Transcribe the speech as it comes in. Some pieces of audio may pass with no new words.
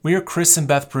We are Chris and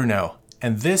Beth Bruno,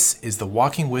 and this is the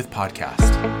Walking With podcast.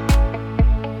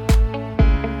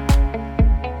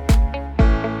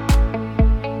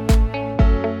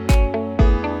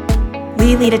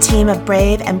 We lead a team of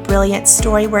brave and brilliant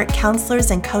Storywork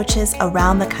counselors and coaches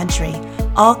around the country,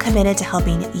 all committed to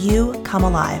helping you come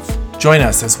alive. Join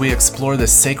us as we explore the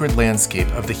sacred landscape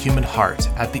of the human heart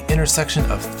at the intersection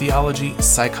of theology,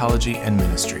 psychology, and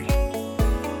ministry.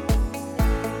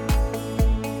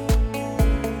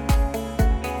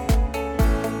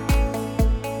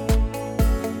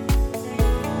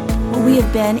 We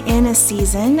have been in a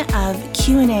season of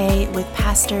Q&A with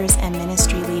pastors and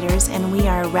ministry leaders, and we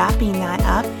are wrapping that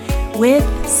up with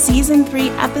Season 3,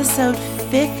 Episode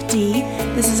 50.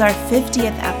 This is our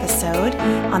 50th episode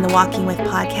on the Walking With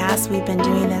podcast. We've been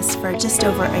doing this for just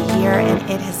over a year, and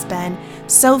it has been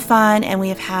so fun, and we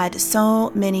have had so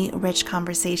many rich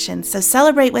conversations. So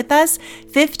celebrate with us,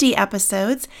 50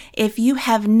 episodes. If you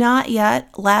have not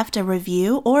yet left a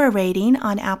review or a rating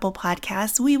on Apple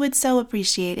Podcasts, we would so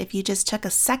appreciate if you just took a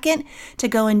second to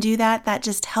go and do that. That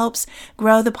just helps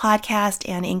grow the podcast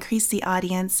and increase the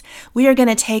audience. We are going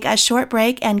to take a short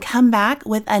break and come back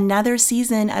with another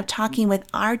season of talking with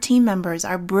our team members,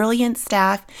 our brilliant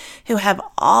staff who have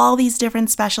all these different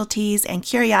specialties and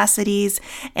curiosities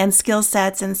and skill sets.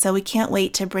 And so we can't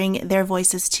wait to bring their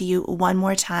voices to you one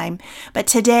more time. But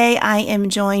today I am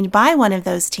joined by one of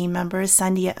those team members,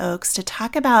 Sandhya Oaks, to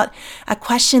talk about a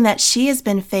question that she has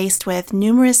been faced with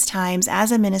numerous times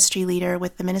as a ministry leader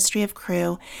with the Ministry of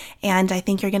Cru. And I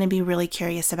think you're going to be really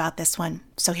curious about this one.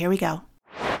 So here we go.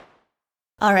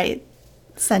 All right,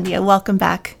 Sandhya, welcome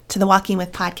back to the Walking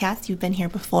With podcast. You've been here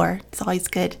before. It's always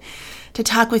good to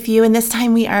talk with you. And this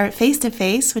time we are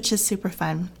face-to-face, which is super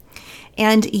fun.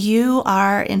 And you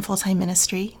are in full-time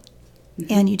ministry,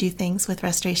 and you do things with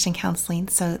restoration counseling,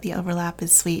 so the overlap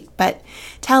is sweet. But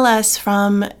tell us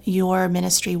from your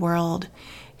ministry world,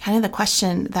 kind of the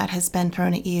question that has been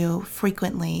thrown at you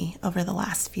frequently over the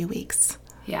last few weeks.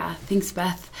 Yeah, thanks,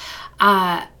 Beth.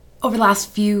 Over the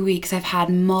last few weeks, I've had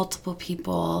multiple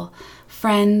people,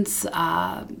 friends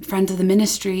of the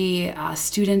ministry,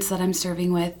 students that I'm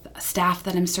serving with, staff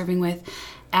that I'm serving with,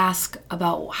 ask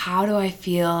about how do I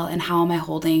feel and how am I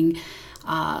holding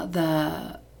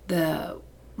the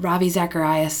Ravi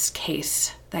Zacharias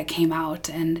case that came out,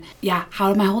 and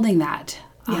how am I holding that?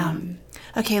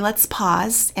 Okay, let's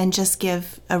pause and just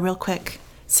give a real quick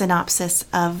synopsis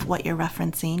of what you're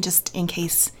referencing, just in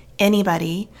case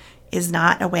anybody is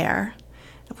not aware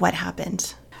of what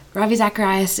happened. Ravi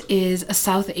Zacharias is a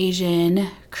South Asian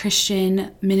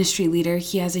Christian ministry leader.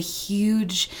 He has a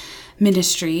huge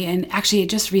ministry, and actually it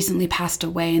just recently passed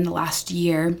away in the last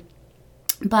year.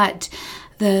 But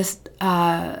there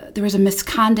was a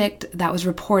misconduct that was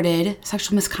reported,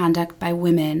 sexual misconduct by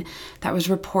women that was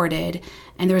reported,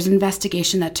 and there was an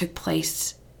investigation that took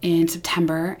place in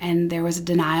September, and there was a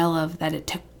denial of that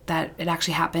it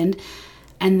actually happened.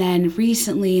 And then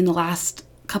recently, in the last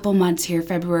couple months here,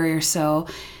 February or so,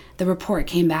 the report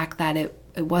came back that it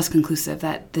was conclusive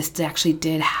that this actually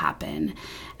did happen.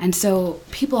 And so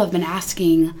people have been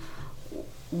asking,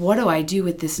 what do I do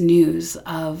with this news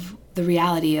of the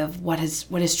reality of what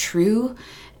is true,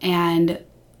 and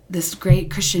this great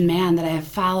Christian man that I have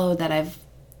followed, that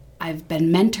I've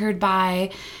been mentored by,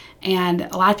 and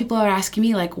a lot of people are asking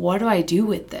me, like, what do I do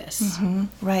with this? Mm-hmm.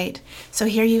 Right. So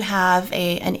here you have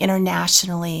an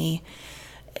internationally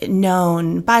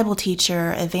known Bible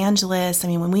teacher, evangelist. I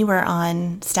mean, when we were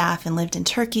on staff and lived in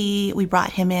Turkey, we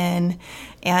brought him in,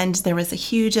 and there was a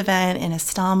huge event in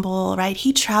Istanbul, right?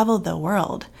 He traveled the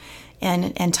world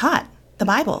and taught the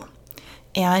Bible,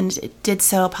 and did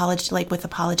so with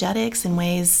apologetics in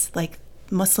ways like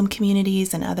Muslim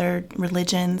communities and other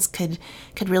religions could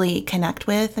really connect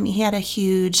with. I mean, he had a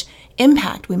huge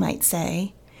impact, we might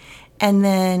say. And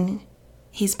then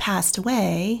he's passed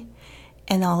away,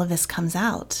 and all of this comes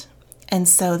out. And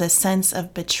so the sense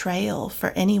of betrayal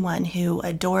for anyone who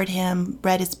adored him,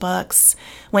 read his books,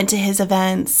 went to his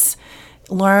events,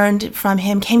 learned from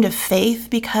him, came to faith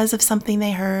because of something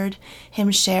they heard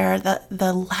him share,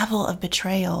 the level of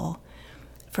betrayal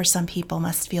for some people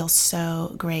must feel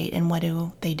so great. And what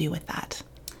do they do with that?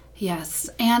 Yes,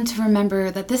 and to remember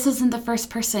that this isn't the first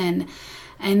person,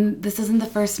 and this isn't the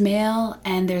first male,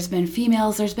 and there's been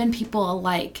females, there's been people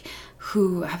alike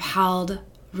who have held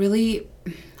really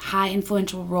high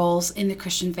influential roles in the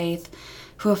Christian faith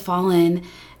who have fallen.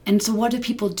 And so what do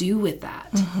people do with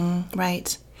that? Mm-hmm,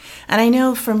 right. And I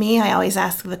know for me, I always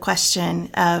ask the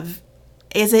question of,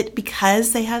 is it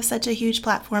because they have such a huge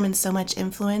platform and so much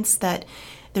influence that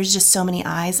there's just so many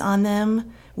eyes on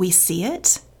them? We see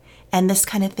it, and this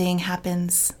kind of thing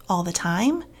happens all the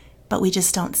time. but we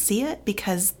just don't see it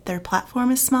because their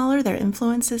platform is smaller, their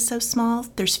influence is so small,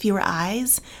 there's fewer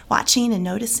eyes watching and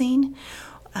noticing.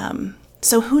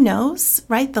 So who knows,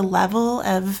 right? The level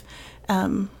of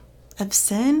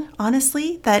sin,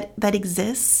 honestly, that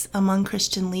exists among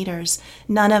Christian leaders.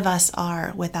 None of us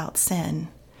are without sin,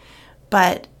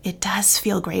 but it does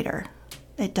feel greater.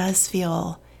 It does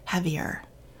feel heavier.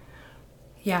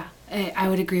 Yeah, I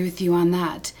would agree with you on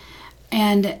that.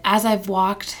 And as I've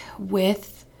walked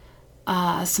with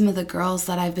some of the girls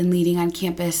that I've been leading on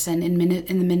campus and in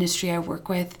the ministry I work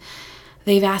with,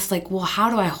 they've asked, like, well, how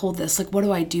do I hold this? Like, what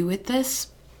do I do with this?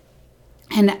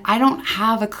 And I don't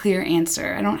have a clear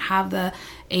answer. I don't have the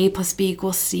A plus B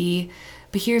equals C,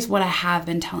 but here's what I have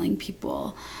been telling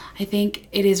people. I think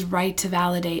it is right to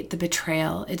validate the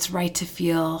betrayal. It's right to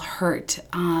feel hurt.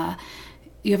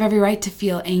 You have every right to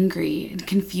feel angry and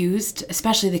confused,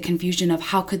 especially the confusion of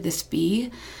how could this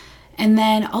be? And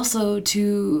then also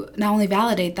to not only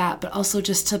validate that, but also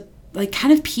just to like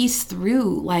kind of piece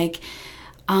through, like,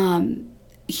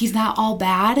 he's not all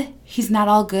bad. He's not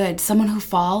all good. Someone who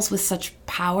falls with such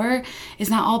power is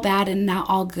not all bad and not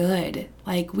all good.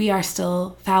 Like, we are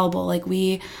still fallible. Like,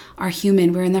 we are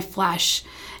human. We're in the flesh.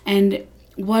 And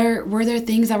were there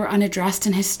things that were unaddressed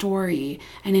in his story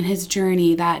and in his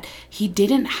journey that he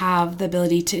didn't have the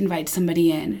ability to invite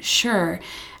somebody in? Sure,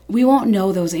 we won't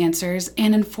know those answers.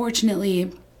 And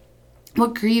unfortunately,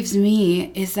 what grieves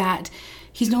me is that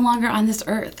he's no longer on this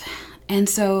earth. And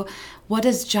so what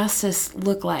does justice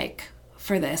look like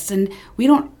for this? And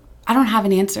I don't have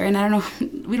an answer, and I don't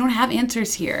know, we don't have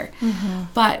answers here. Mm-hmm.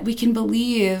 But we can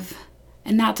believe,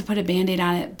 and not to put a Band-Aid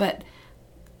on it, but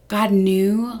God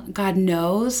knew, God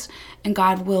knows, and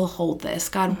God will hold this.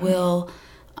 God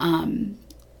mm-hmm.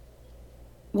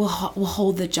 will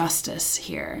hold the justice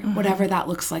here, mm-hmm. whatever that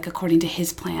looks like according to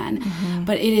his plan. Mm-hmm.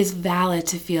 But it is valid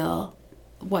to feel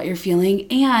what you're feeling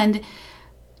and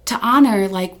to honor,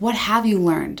 like, what have you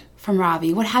learned from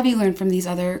Ravi? What have you learned from these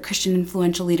other Christian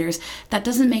influential leaders? That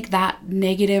doesn't make that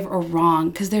negative or wrong,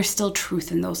 because there's still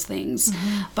truth in those things.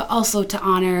 Mm-hmm. But also to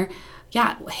honor,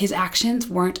 yeah, his actions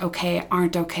aren't okay,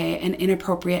 and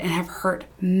inappropriate and have hurt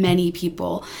many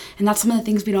people. And that's some of the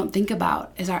things we don't think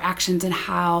about, is our actions and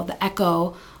how the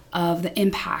echo of the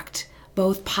impact,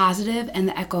 both positive and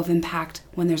the echo of impact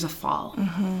when there's a fall.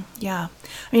 Mm-hmm. Yeah.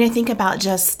 I mean, I think about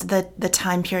just the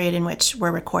time period in which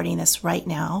we're recording this right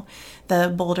now. The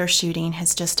Boulder shooting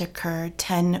has just occurred.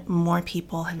 10 more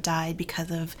people have died because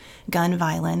of gun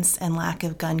violence and lack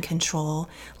of gun control.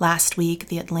 Last week,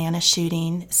 the Atlanta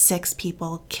shooting, 6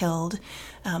 people killed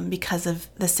because of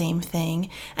the same thing.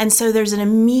 And so there's an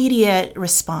immediate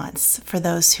response for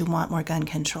those who want more gun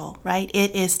control, right?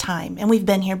 It is time. And we've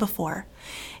been here before.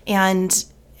 And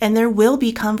there will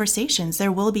be conversations,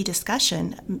 there will be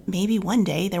discussion. Maybe one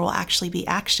day there will actually be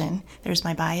action. There's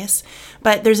my bias.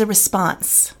 But there's a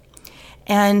response.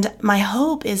 And my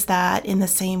hope is that in the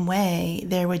same way,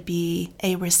 there would be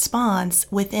a response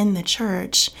within the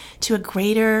church to a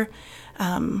greater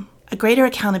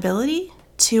accountability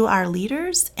to our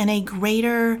leaders, and a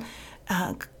greater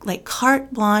like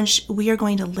carte blanche. We are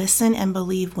going to listen and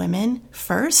believe women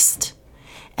first,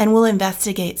 and we'll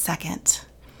investigate second.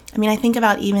 I mean, I think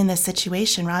about even this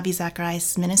situation. Ravi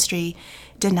Zacharias' ministry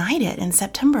denied it in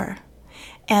September,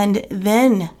 and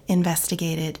then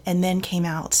investigated, and then came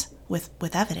out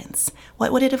with evidence.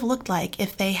 What would it have looked like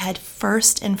if they had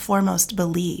first and foremost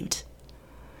believed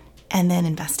and then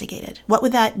investigated? What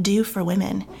would that do for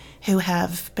women who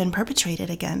have been perpetrated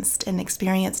against and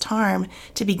experienced harm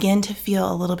to begin to feel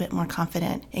a little bit more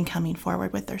confident in coming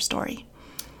forward with their story?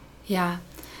 Yeah.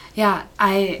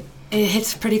 It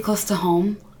hits pretty close to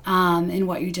home in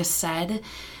what you just said,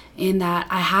 in that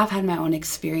I have had my own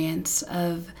experience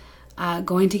of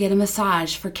going to get a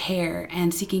massage for care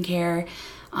and seeking care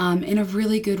in a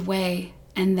really good way,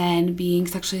 and then being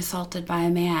sexually assaulted by a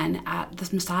man at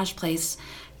this massage place,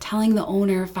 telling the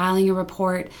owner, filing a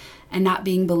report, and not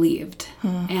being believed,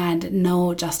 and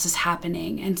no justice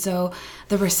happening. And so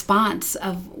the response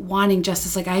of wanting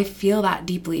justice, like, I feel that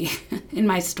deeply in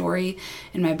my story,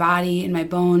 in my body, in my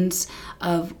bones,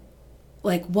 of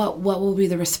like, what will be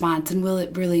the response, and will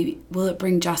it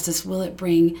bring justice? Will it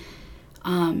bring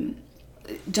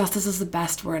justice is the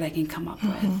best word I can come up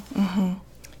with. Mm-hmm.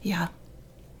 Yeah.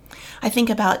 I think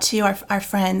about, too, our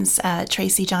friends,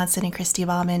 Tracy Johnson and Christy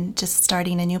Bauman, just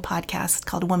starting a new podcast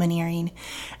called Womaneering.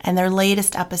 And their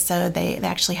latest episode, they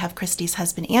actually have Christy's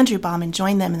husband, Andrew Bauman,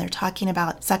 join them, and they're talking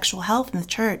about sexual health in the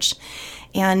church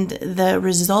and the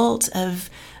result of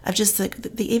just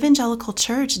the evangelical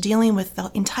church dealing with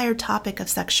the entire topic of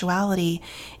sexuality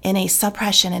in a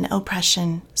suppression and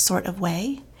oppression sort of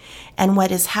way. And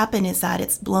what has happened is that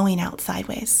it's blowing out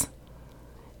sideways.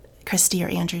 Christy or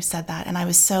Andrew said that, and I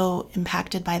was so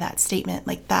impacted by that statement.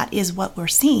 Like, that is what we're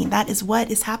seeing. That is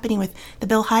what is happening with the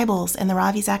Bill Hybels and the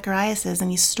Ravi Zachariases and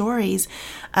these stories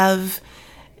of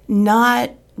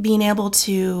not being able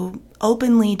to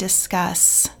openly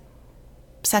discuss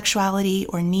sexuality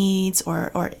or needs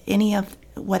or any of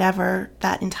whatever,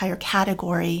 that entire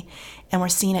category, and we're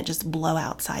seeing it just blow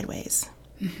out sideways.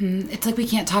 It's like we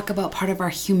can't talk about part of our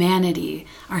humanity,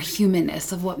 our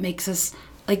humanness, of what makes us,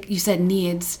 like you said,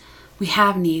 needs. We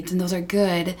have needs, and those are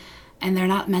good, and they're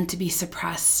not meant to be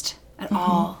suppressed at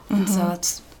all. And so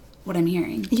that's what I'm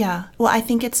hearing. Yeah. Well, I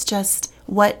think it's just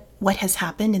what has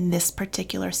happened in this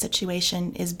particular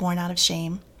situation is born out of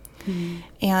shame.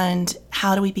 And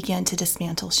how do we begin to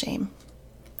dismantle shame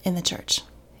in the church?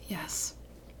 Yes.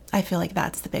 I feel like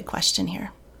that's the big question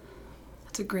here.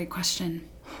 That's a great question.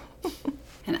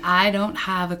 And I don't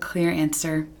have a clear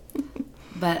answer,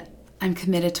 but I'm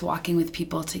committed to walking with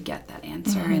people to get that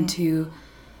answer and to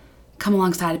come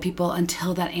alongside of people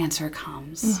until that answer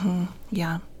comes.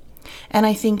 Yeah. And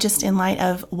I think just in light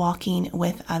of walking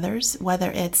with others,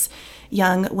 whether it's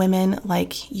young women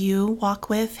like you walk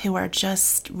with who are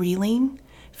just reeling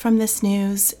from this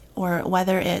news, or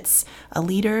whether it's a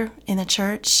leader in the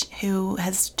church who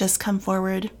has just come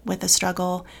forward with a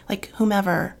struggle, like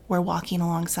whomever we're walking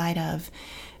alongside of,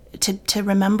 to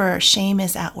remember shame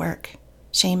is at work.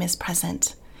 Shame is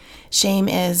present. Shame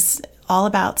is all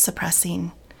about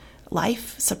suppressing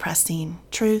life, suppressing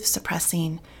truth,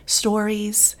 suppressing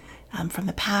stories from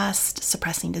the past,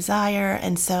 suppressing desire.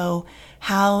 And so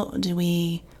how do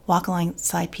we walk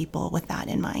alongside people with that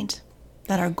in mind?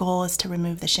 That our goal is to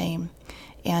remove the shame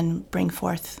and bring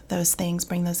forth those things,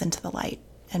 bring those into the light.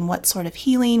 And what sort of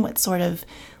healing, what sort of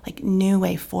like new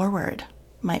way forward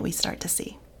might we start to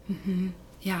see?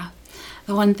 Yeah.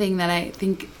 The one thing that I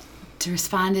think to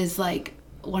respond is, like,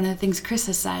 one of the things Chris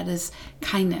has said is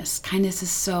kindness. Kindness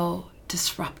is so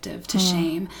disruptive to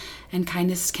shame, and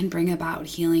kindness can bring about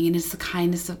healing, and it's the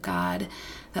kindness of God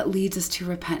that leads us to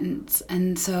repentance.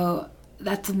 And so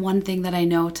that's one thing that I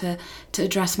know, to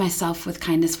address myself with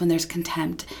kindness when there's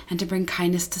contempt, and to bring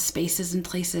kindness to spaces and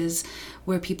places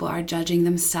where people are judging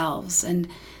themselves, and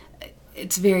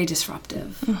it's very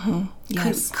disruptive.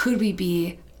 Yes. Could we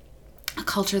be a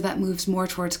culture that moves more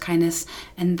towards kindness,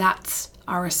 and that's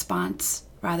our response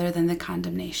rather than the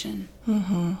condemnation?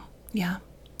 Yeah.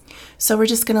 So we're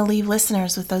just going to leave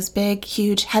listeners with those big,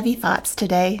 huge, heavy thoughts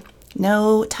today.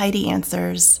 No tidy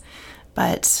answers,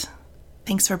 but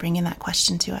thanks for bringing that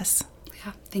question to us.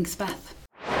 Yeah, thanks, Beth.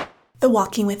 The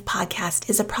Walking With podcast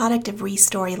is a product of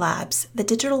Restory Labs, the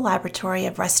digital laboratory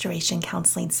of Restoration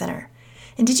Counseling Center.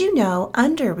 And did you know,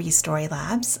 under Restory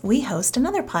Labs, we host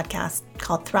another podcast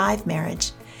called Thrive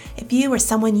Marriage. If you or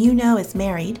someone you know is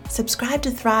married, subscribe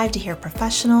to Thrive to hear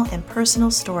professional and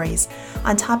personal stories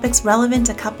on topics relevant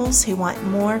to couples who want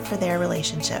more for their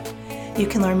relationship. You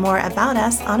can learn more about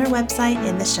us on our website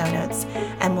in the show notes,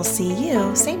 and we'll see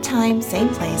you same time, same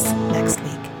place next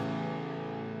week.